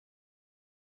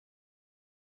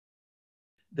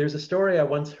There's a story I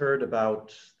once heard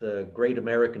about the great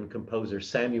American composer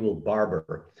Samuel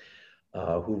Barber,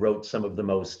 who wrote some of the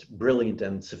most brilliant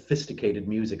and sophisticated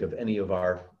music of any of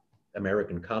our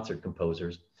American concert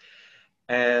composers.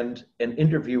 And an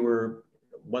interviewer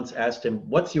once asked him,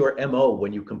 "What's your MO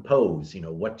when you compose? You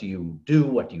know, what do you do?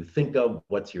 What do you think of?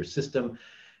 What's your system?"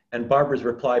 And Barber's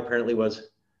reply apparently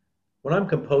was, "When I'm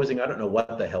composing, I don't know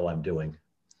what the hell I'm doing."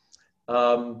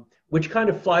 Which kind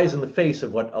of flies in the face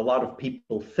of what a lot of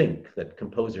people think, that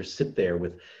composers sit there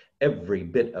with every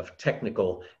bit of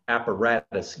technical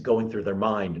apparatus going through their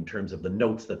mind in terms of the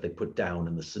notes that they put down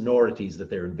and the sonorities that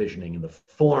they're envisioning and the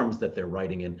forms that they're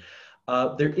writing in.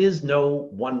 There is no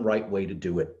one right way to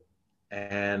do it.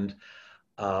 And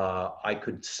I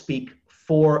could speak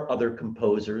for other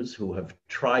composers who have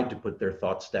tried to put their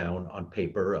thoughts down on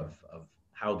paper of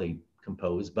how they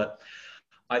compose, but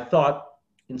I thought,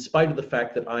 in spite of the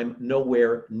fact that I'm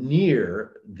nowhere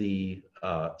near the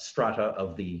strata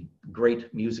of the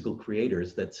great musical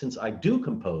creators, that since I do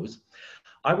compose,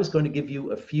 I was going to give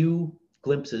you a few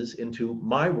glimpses into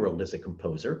my world as a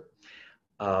composer,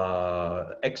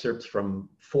 excerpts from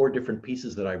 4 different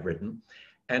pieces that I've written,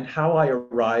 and how I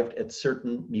arrived at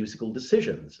certain musical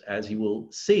decisions. As you will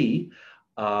see,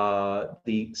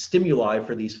 the stimuli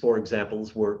for these 4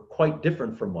 examples were quite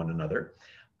different from one another.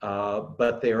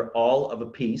 But they're all of a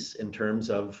piece in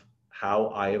terms of how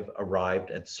I have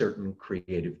arrived at certain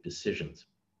creative decisions.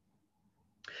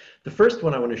 The first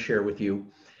one I want to share with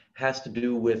you has to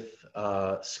do with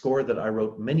a score that I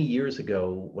wrote many years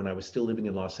ago when I was still living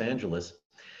in Los Angeles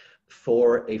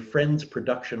for a friend's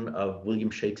production of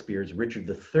William Shakespeare's Richard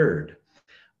III.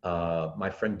 My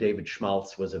friend David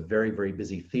Schmaltz was a very, very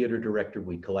busy theater director.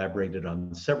 We collaborated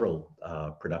on several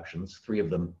productions, 3 of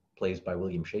them plays by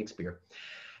William Shakespeare.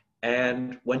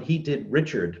 And when he did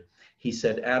Richard, he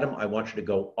said, "Adam, I want you to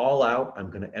go all out. I'm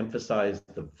going to emphasize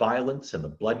the violence and the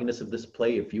bloodiness of this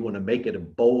play. If you want to make it a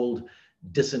bold,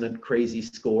 dissonant, crazy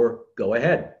score, go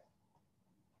ahead."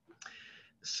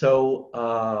 So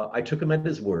I took him at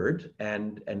his word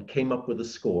and came up with a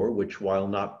score, which, while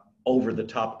not over the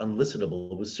top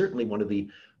unlistenable, was certainly one of the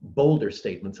bolder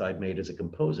statements I'd made as a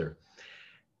composer.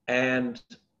 And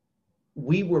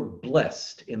we were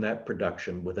blessed in that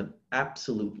production with an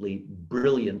absolutely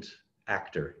brilliant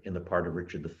actor in the part of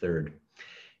Richard III.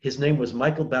 His name was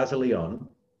Michael Bazzilione.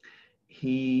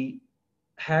 He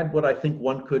had what I think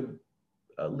one could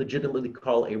legitimately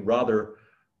call a rather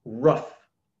rough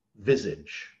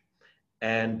visage.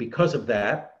 And because of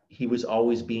that, he was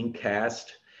always being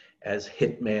cast as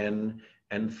hitmen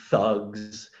and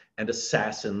thugs and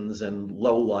assassins and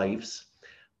lowlifes.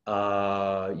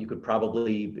 You could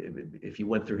probably, if you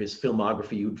went through his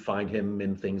filmography, you'd find him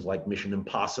in things like Mission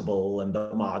Impossible and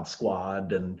The Mod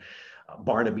Squad and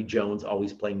Barnaby Jones,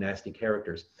 always playing nasty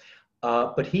characters.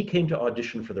 But he came to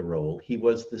audition for the role. He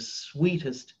was the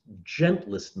sweetest,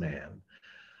 gentlest man,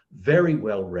 very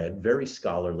well read, very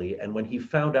scholarly. And when he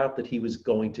found out that he was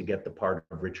going to get the part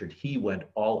of Richard, he went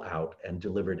all out and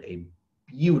delivered a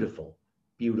beautiful,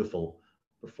 beautiful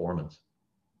performance.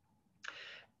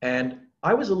 And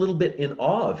I was a little bit in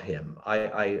awe of him.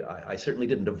 I certainly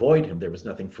didn't avoid him. There was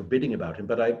nothing forbidding about him,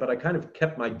 but I kind of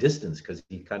kept my distance because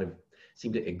he kind of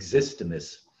seemed to exist in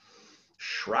this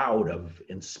shroud of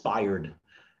inspired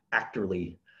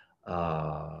actorliness.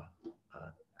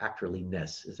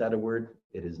 Is that a word?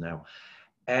 It is now.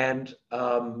 And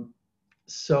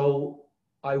so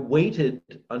I waited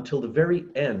until the very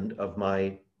end of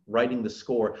my writing the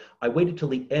score. I waited till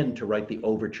the end to write the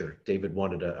overture. David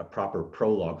wanted a proper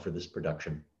prologue for this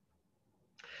production.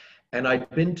 And I'd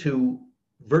been to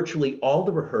virtually all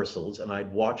the rehearsals, and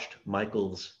I'd watched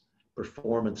Michael's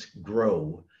performance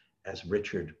grow as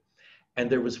Richard. And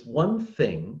there was one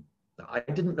thing, I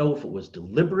didn't know if it was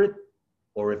deliberate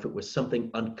or if it was something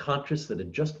unconscious that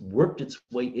had just worked its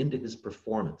way into his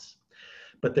performance.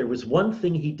 But there was one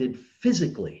thing he did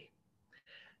physically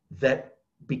that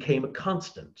became a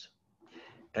constant.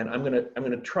 And I'm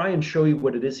gonna try and show you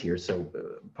what it is here. So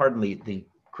pardon the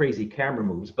crazy camera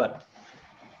moves, but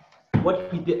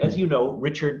what he did, as you know,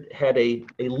 Richard had a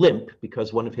limp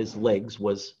because one of his legs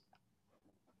was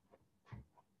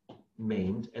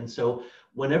maimed. And so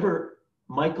whenever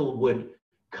Michael would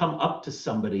come up to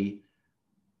somebody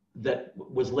that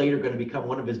was later going to become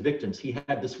one of his victims, he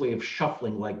had this way of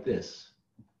shuffling like this.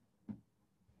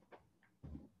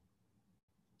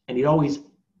 And he'd always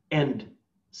end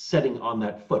setting on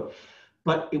that foot.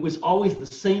 But it was always the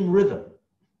same rhythm.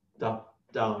 Da,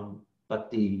 dum, but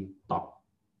dee, bop.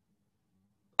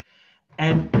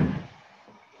 And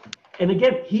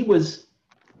again, he was,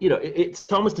 you know,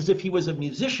 it's almost as if he was a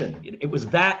musician. It was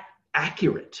that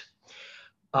accurate.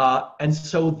 And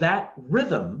so that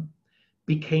rhythm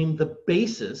became the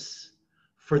basis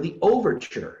for the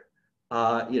overture.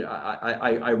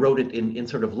 I wrote it in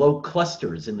sort of low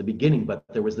clusters in the beginning, but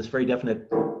there was this very definite,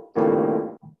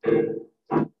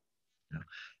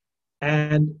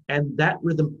 and that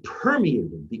rhythm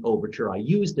permeated the overture. I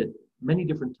used it many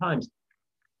different times.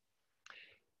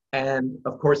 And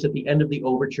of course, at the end of the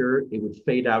overture, it would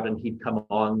fade out and he'd come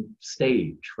on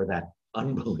stage for that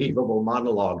unbelievable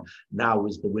monologue. Now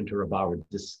is the winter of our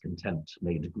discontent,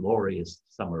 made glorious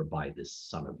summer by this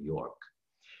son of York.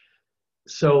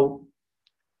 So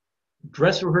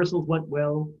dress rehearsals went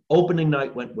well, opening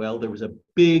night went well. There was a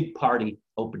big party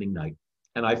opening night.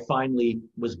 And I finally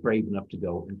was brave enough to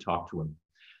go and talk to him.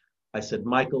 I said,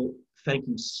 Michael, thank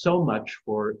you so much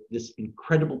for this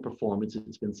incredible performance.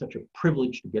 It's been such a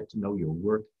privilege to get to know your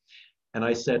work. And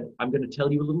I said, I'm going to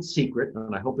tell you a little secret,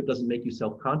 and I hope it doesn't make you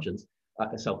self-conscious,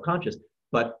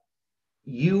 but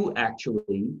you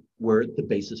actually were the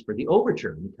basis for the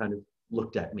overture. And he kind of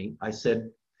looked at me. I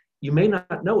said, you may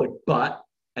not know it, but,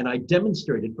 and I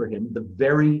demonstrated for him the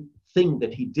very thing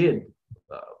that he did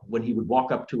when he would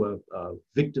walk up to a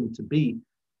victim to be.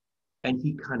 And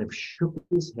he kind of shook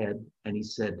his head and he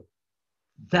said,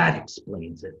 that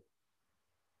explains it.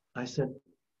 I said,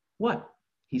 what?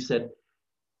 He said,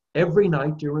 every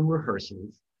night during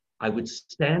rehearsals, I would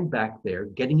stand back there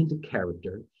getting into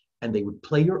character and they would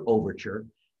play your overture.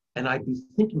 And I'd be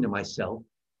thinking to myself,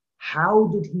 how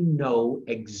did he know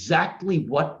exactly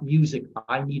what music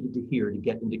I needed to hear to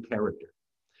get into character?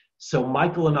 So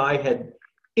Michael and I had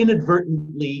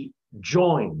inadvertently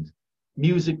joined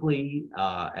musically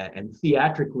and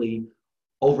theatrically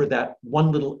over that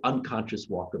one little unconscious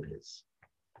walk of his.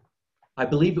 I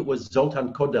believe it was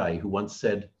Zoltan Kodály who once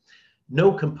said,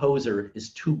 no composer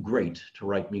is too great to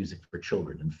write music for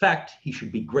children. In fact, he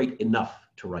should be great enough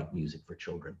to write music for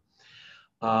children.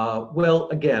 Well,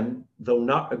 again, though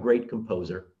not a great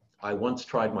composer, I once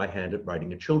tried my hand at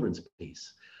writing a children's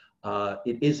piece.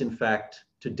 It is, in fact,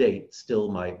 to date, still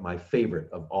my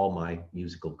favorite of all my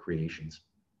musical creations.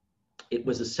 It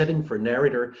was a setting for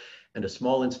narrator and a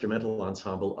small instrumental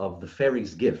ensemble of The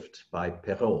Fairy's Gift by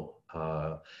Perrault,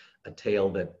 a tale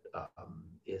that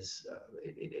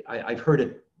I've heard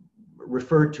it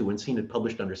referred to and seen it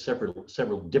published under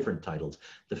several different titles.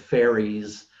 The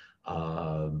Fairies,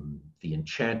 The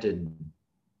Enchanted,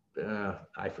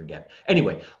 I forget.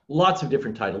 Anyway, lots of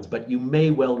different titles, but you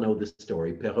may well know this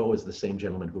story. Perrault is the same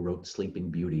gentleman who wrote Sleeping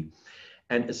Beauty.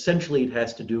 And essentially it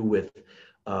has to do with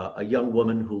a young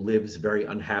woman who lives very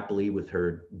unhappily with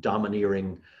her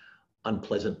domineering,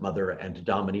 unpleasant mother and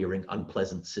domineering,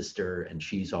 unpleasant sister, and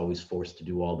she's always forced to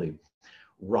do all the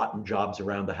rotten jobs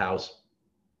around the house.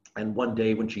 And one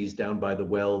day when she's down by the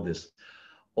well, this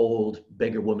old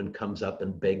beggar woman comes up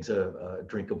and begs a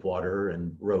drink of water,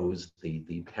 and Rose,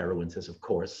 the heroine, says, of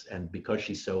course. And because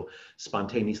she's so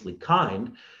spontaneously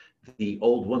kind, the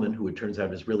old woman, who it turns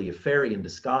out is really a fairy in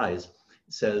disguise,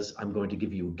 says, I'm going to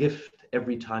give you a gift.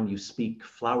 Every time you speak,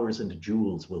 flowers and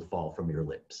jewels will fall from your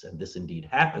lips. And this indeed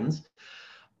happens.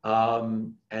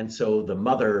 And so the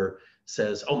mother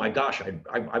says, oh my gosh,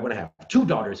 I want to have two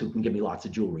daughters who can give me lots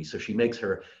of jewelry. So she makes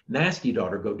her nasty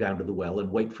daughter go down to the well and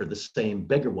wait for the same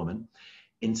beggar woman.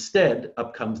 Instead,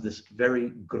 up comes this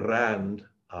very grand,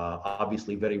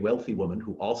 obviously very wealthy woman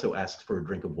who also asks for a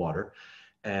drink of water.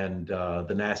 And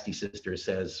the nasty sister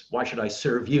says, why should I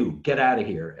serve you? Get out of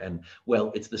here. And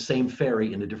well, it's the same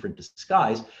fairy in a different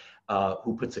disguise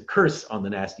who puts a curse on the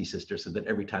nasty sister so that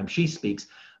every time she speaks,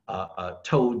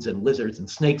 toads and lizards and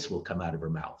snakes will come out of her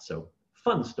mouth. So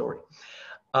fun story.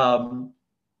 One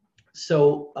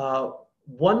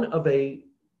of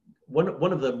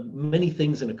the many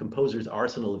things in a composer's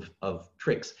arsenal of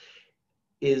tricks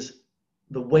is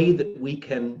the way that we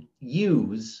can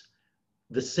use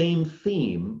the same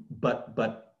theme, but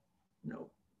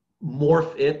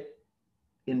morph it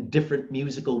in different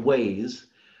musical ways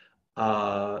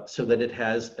so that it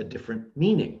has a different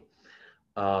meaning.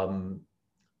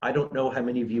 I don't know how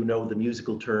many of you know the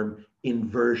musical term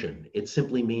inversion. It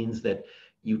simply means that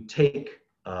you take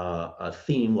a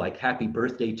theme like Happy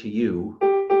Birthday to You,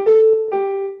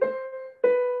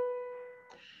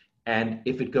 and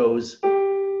if it goes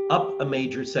up a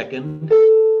major second,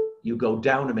 you go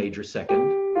down a major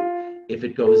second. If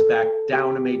it goes back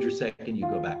down a major second, you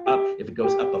go back up. If it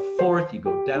goes up a fourth, you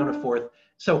go down a fourth.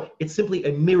 So it's simply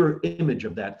a mirror image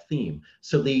of that theme.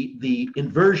 So the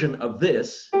inversion of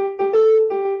this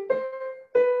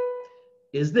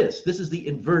is this. This is the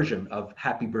inversion of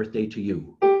Happy Birthday to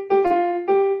You.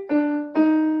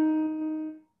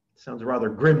 Sounds rather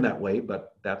grim that way,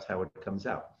 but that's how it comes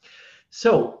out.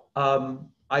 So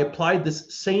I applied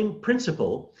this same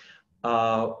principle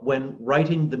when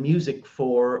writing the music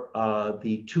for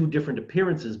the two different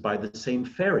appearances by the same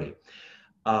fairy.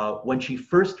 When she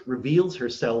first reveals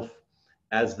herself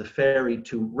as the fairy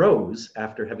to Rose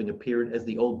after having appeared as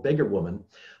the old beggar woman,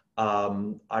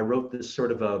 I wrote this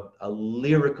sort of a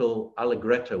lyrical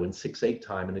allegretto in 6/8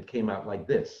 time, and it came out like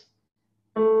this.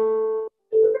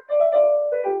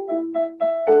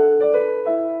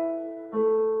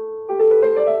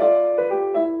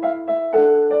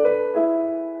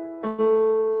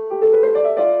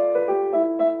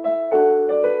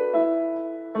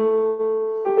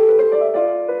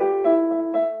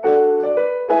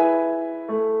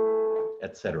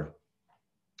 Etc.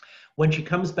 When she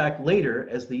comes back later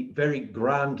as the very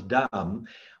grande dame,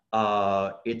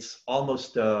 it's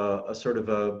almost a sort of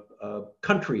a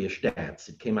country-ish dance.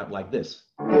 It came out like this.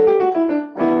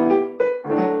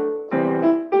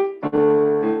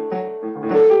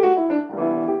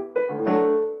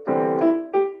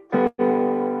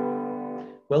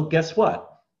 Well, guess what?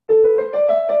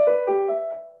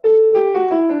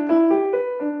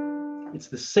 It's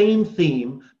the same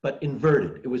theme, but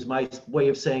inverted. It was my way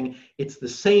of saying it's the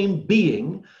same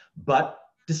being, but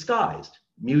disguised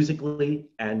musically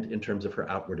and in terms of her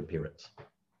outward appearance.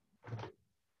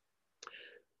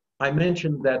 I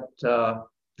mentioned that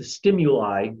the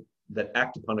stimuli that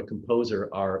act upon a composer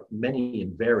are many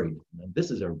and varied. And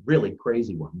this is a really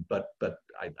crazy one, but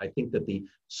I think that the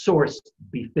source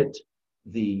befit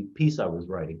the piece I was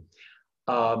writing.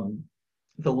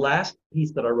 The last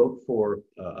piece that I wrote for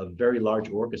a very large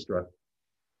orchestra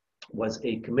was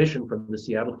a commission from the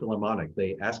Seattle Philharmonic.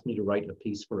 They asked me to write a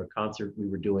piece for a concert we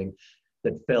were doing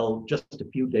that fell just a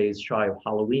few days shy of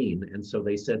Halloween. And so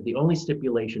they said, the only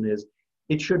stipulation is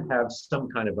it should have some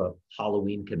kind of a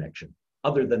Halloween connection.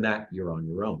 Other than that, you're on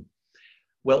your own.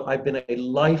 Well, I've been a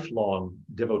lifelong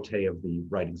devotee of the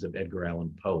writings of Edgar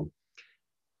Allan Poe.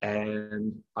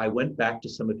 And I went back to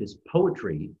some of his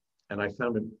poetry, and I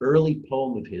found an early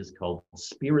poem of his called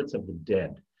Spirits of the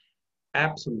Dead.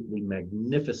 Absolutely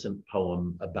magnificent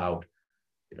poem about,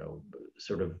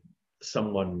 sort of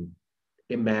someone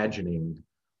imagining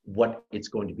what it's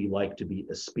going to be like to be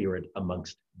a spirit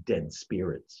amongst dead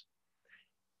spirits.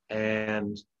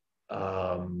 And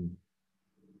I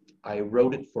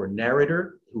wrote it for a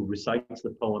narrator who recites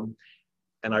the poem,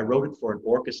 and I wrote it for an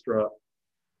orchestra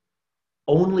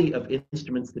only of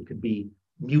instruments that could be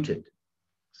muted,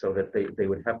 so that they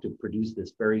would have to produce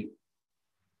this very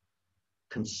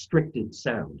constricted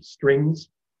sound, strings,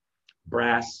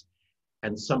 brass,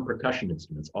 and some percussion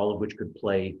instruments, all of which could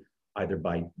play either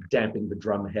by damping the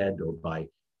drum head or by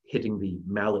hitting the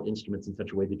mallet instruments in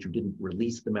such a way that you didn't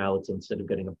release the mallet. So instead of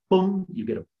getting a boom, you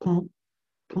get a boom,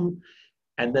 boom.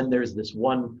 And then there's this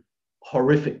one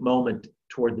horrific moment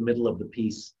toward the middle of the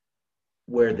piece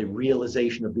where the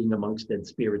realization of being amongst dead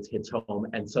spirits hits home,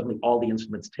 and suddenly all the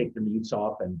instruments take the mutes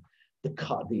off, and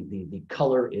the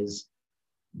color is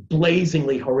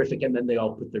blazingly horrific, and then they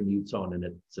all put their mutes on, and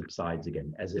it subsides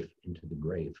again as if into the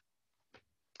grave.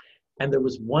 And there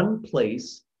was one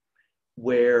place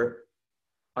where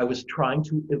I was trying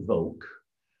to evoke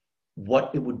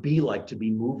what it would be like to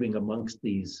be moving amongst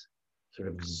these sort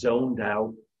of zoned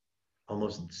out,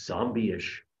 almost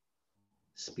zombie-ish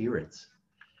spirits.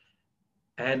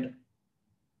 And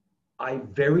I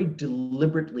very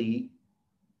deliberately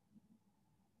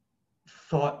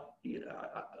thought,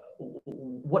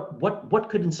 what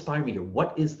could inspire me here?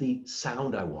 What is the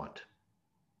sound I want?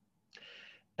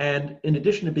 And in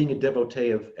addition to being a devotee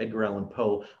of Edgar Allan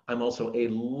Poe, I'm also a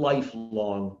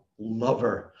lifelong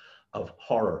lover of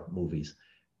horror movies.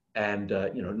 And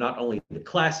not only the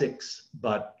classics,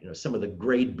 but some of the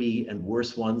grade B and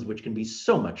worse ones, which can be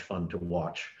so much fun to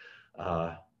watch.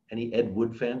 Any Ed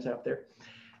Wood fans out there?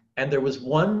 And there was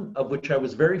one of which I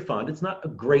was very fond. It's not a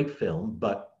great film,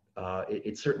 but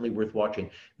it's certainly worth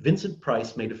watching. Vincent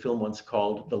Price made a film once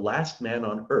called The Last Man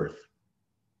on Earth,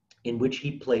 in which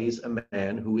he plays a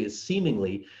man who is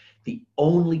seemingly the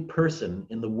only person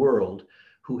in the world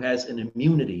who has an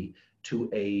immunity to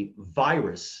a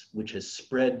virus which has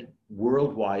spread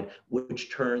worldwide,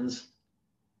 which turns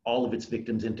all of its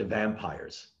victims into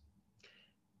vampires.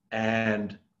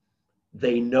 And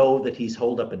they know that he's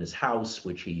holed up in his house,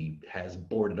 which he has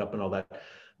boarded up and all that,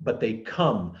 but they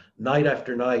come night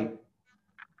after night,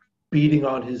 beating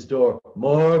on his door.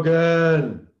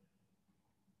 Morgan,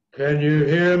 can you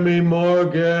hear me,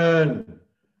 Morgan?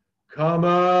 Come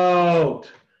out.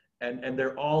 And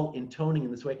they're all intoning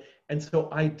in this way. And so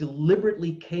I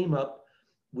deliberately came up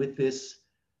with this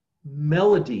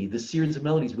melody, this series of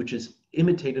melodies, which is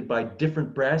imitated by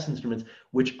different brass instruments,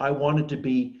 which I wanted to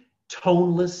be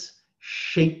toneless,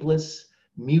 shapeless,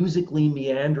 musically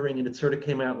meandering, and it sort of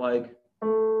came out like,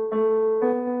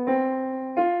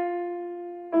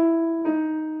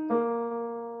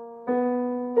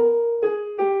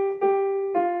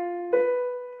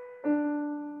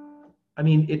 I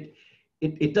mean,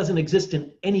 it doesn't exist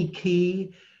in any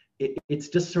key. It's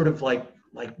just sort of like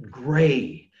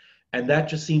gray. And that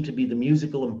just seemed to be the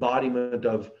musical embodiment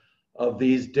of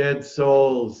these dead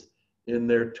souls in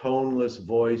their toneless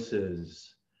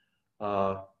voices.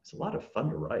 It's a lot of fun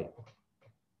to write.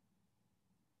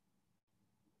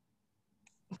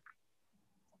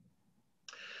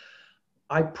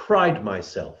 I pride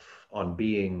myself on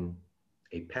being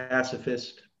a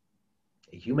pacifist,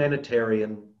 a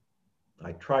humanitarian.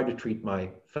 I try to treat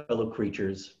my fellow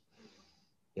creatures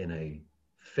in a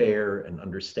fair and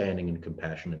understanding and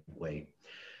compassionate way.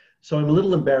 So I'm a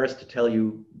little embarrassed to tell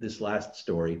you this last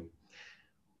story,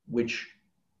 which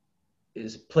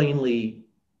is plainly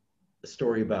a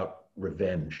story about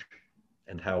revenge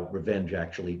and how revenge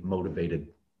actually motivated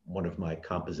one of my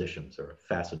compositions, or a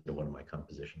facet of one of my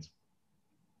compositions.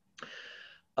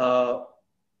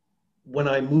 When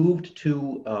I moved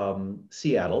to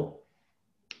Seattle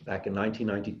back in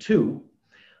 1992,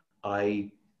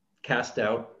 I cast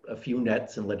out a few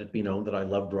nets and let it be known that I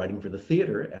loved writing for the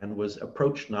theater, and was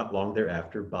approached not long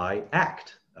thereafter by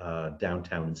ACT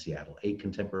downtown in Seattle, a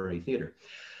contemporary theater.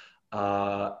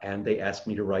 And they asked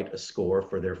me to write a score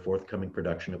for their forthcoming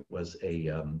production. It was a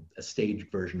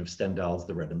staged version of Stendhal's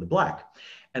The Red and the Black.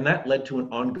 And that led to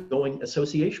an ongoing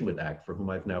association with ACT, for whom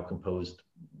I've now composed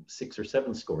 6 or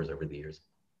 7 scores over the years.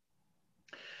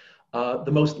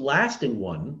 The most lasting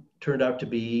one turned out to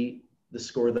be the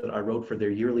score that I wrote for their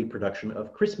yearly production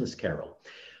of Christmas Carol.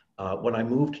 When I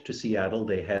moved to Seattle,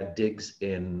 they had digs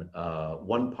in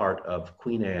one part of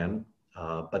Queen Anne,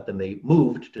 but then they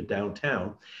moved to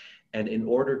downtown. And in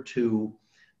order to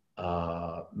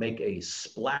make a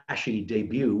splashy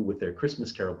debut with their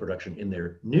Christmas Carol production in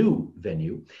their new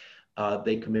venue,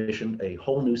 they commissioned a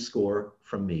whole new score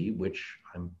from me, which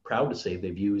I'm proud to say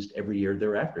they've used every year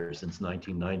thereafter since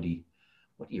 1990.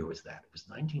 What year was that? It was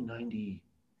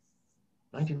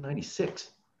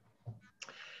 1996.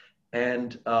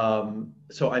 And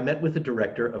so I met with the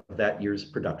director of that year's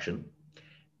production,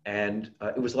 and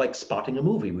it was like spotting a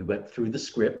movie. We went through the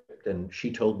script, and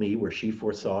she told me where she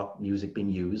foresaw music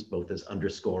being used, both as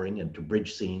underscoring and to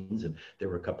bridge scenes, and there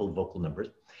were a couple of vocal numbers.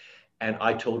 And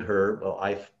I told her, well,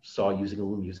 I saw using a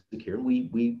little music here, and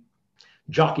we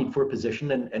jockeyed for a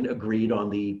position and agreed on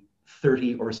the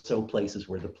 30 or so places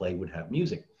where the play would have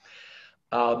music.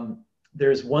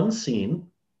 There's one scene,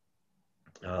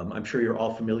 I'm sure you're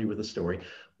all familiar with the story,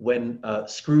 when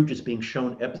Scrooge is being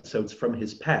shown episodes from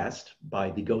his past by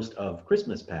the ghost of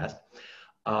Christmas Past.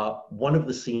 One of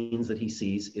the scenes that he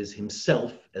sees is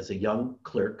himself as a young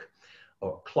clerk,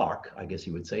 or clerk, I guess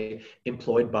you would say,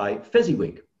 employed by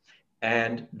Fezziwig.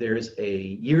 And there's a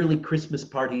yearly Christmas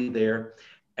party there,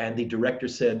 and the director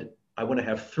said, I want to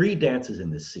have 3 dances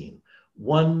in this scene.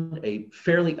 1, a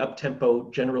fairly up-tempo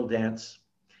general dance.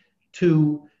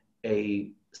 2,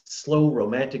 a slow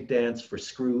romantic dance for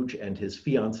Scrooge and his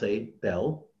fiancée,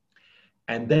 Belle.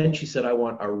 And then she said, I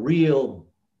want a real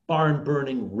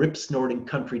barn-burning, rip-snorting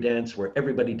country dance where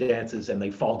everybody dances and they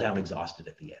fall down exhausted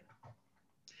at the end.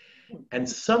 And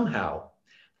somehow,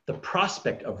 the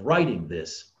prospect of writing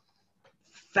this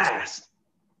fast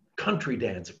country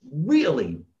dance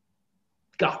really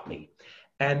got me.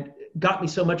 And got me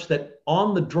so much that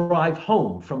on the drive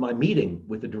home from my meeting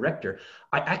with the director,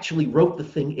 I actually wrote the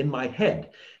thing in my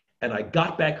head. And I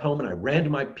got back home and I ran to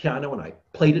my piano and I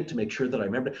played it to make sure that I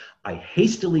remembered it. I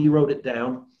hastily wrote it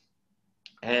down.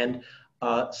 And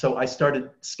so I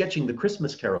started sketching the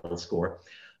Christmas Carol score.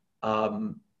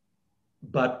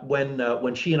 But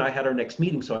when she and I had our next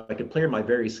meeting, so I could play her my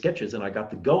various sketches and I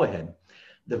got the go-ahead,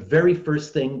 the very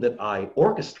first thing that I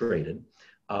orchestrated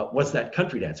was that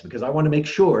country dance, because I want to make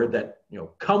sure that, you know,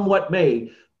 come what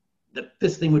may, that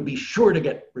this thing would be sure to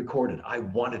get recorded. I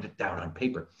wanted it down on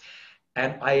paper.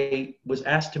 And I was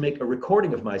asked to make a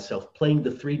recording of myself playing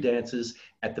the 3 dances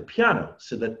at the piano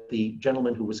so that the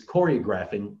gentleman who was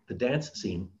choreographing the dance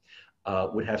scene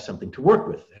would have something to work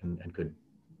with and could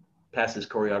pass his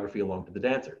choreography along to the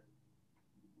dancer.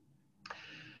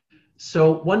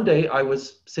 So one day I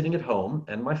was sitting at home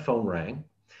and my phone rang.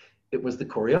 It was the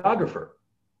choreographer.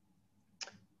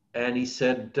 And he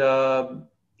said,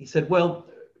 well,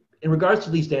 in regards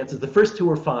to these dances, the first 2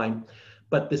 are fine,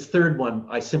 but this 3rd one,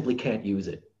 I simply can't use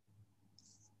it.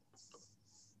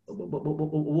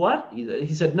 What?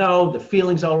 He said, no, the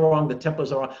feeling's all wrong, the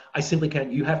tempo's all wrong. I simply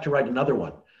can't, you have to write another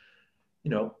one.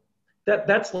 You know,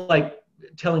 that's like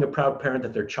telling a proud parent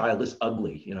that their child is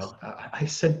ugly. You know, I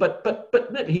said, but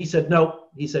he said, no.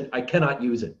 He said, I cannot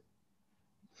use it.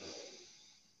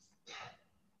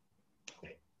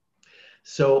 Okay.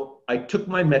 So I took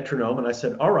my metronome and I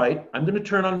said, all right, I'm going to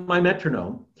turn on my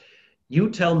metronome. You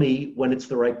tell me when it's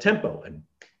the right tempo. And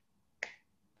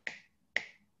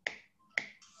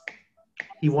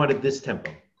he wanted this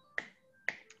tempo,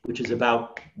 which is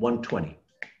about 120.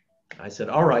 I said,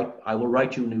 all right, I will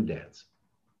write you a new dance.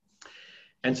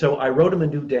 And so I wrote him a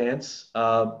new dance,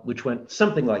 which went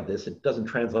something like this. It doesn't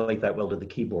translate that well to the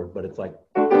keyboard, but it's like.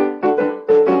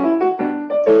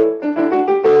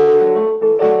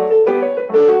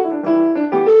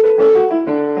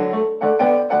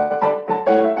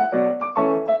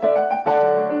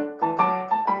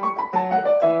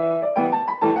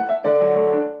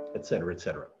 Et cetera, et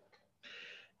cetera.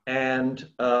 And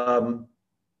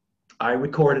I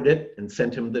recorded it and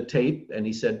sent him the tape, and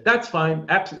he said, that's fine,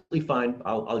 absolutely fine,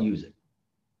 I'll use it.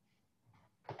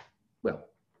 Well,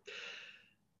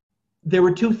 there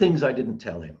were two things I didn't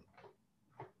tell him.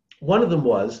 One of them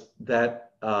was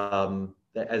that,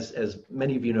 as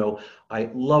many of you know,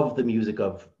 I love the music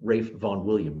of Ralph Vaughan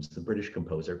Williams, the British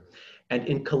composer. And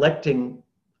in collecting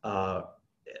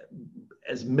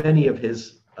as many of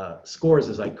his scores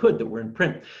as I could that were in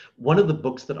print. One of the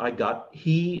books that I got,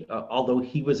 he, although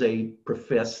he was a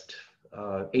professed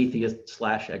atheist /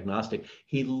 agnostic,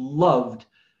 he loved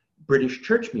British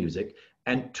church music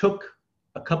and took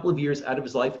a couple of years out of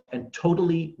his life and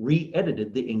totally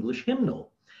re-edited the English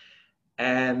hymnal.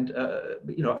 And,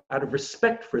 you know, out of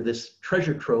respect for this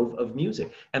treasure trove of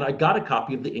music. And I got a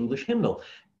copy of the English hymnal.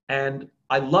 And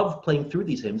I love playing through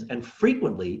these hymns. And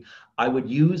frequently I would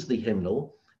use the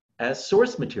hymnal as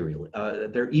source material.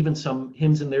 There are even some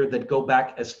hymns in there that go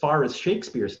back as far as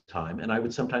Shakespeare's time, and I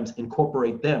would sometimes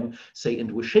incorporate them, say,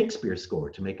 into a Shakespeare score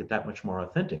to make it that much more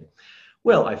authentic.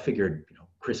 Well, I figured, you know,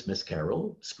 Christmas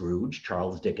Carol, Scrooge,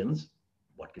 Charles Dickens,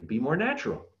 what could be more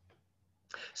natural?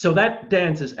 So that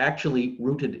dance is actually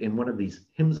rooted in one of these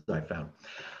hymns I found.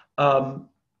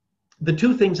 The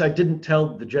two things I didn't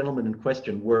tell the gentleman in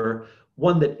question were,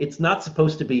 one, that it's not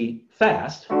supposed to be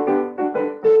fast.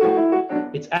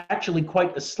 It's actually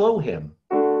quite a slow hymn.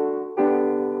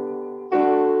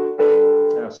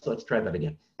 So let's try that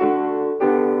again.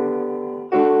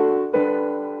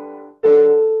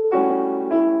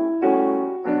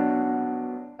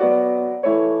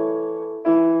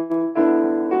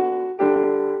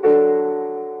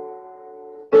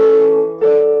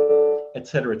 Et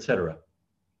cetera, et cetera.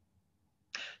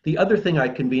 The other thing I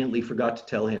conveniently forgot to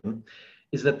tell him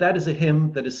is that that is a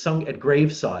hymn that is sung at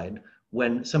graveside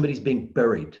when somebody's being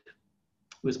buried.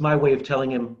 It was my way of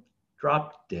telling him,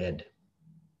 drop dead.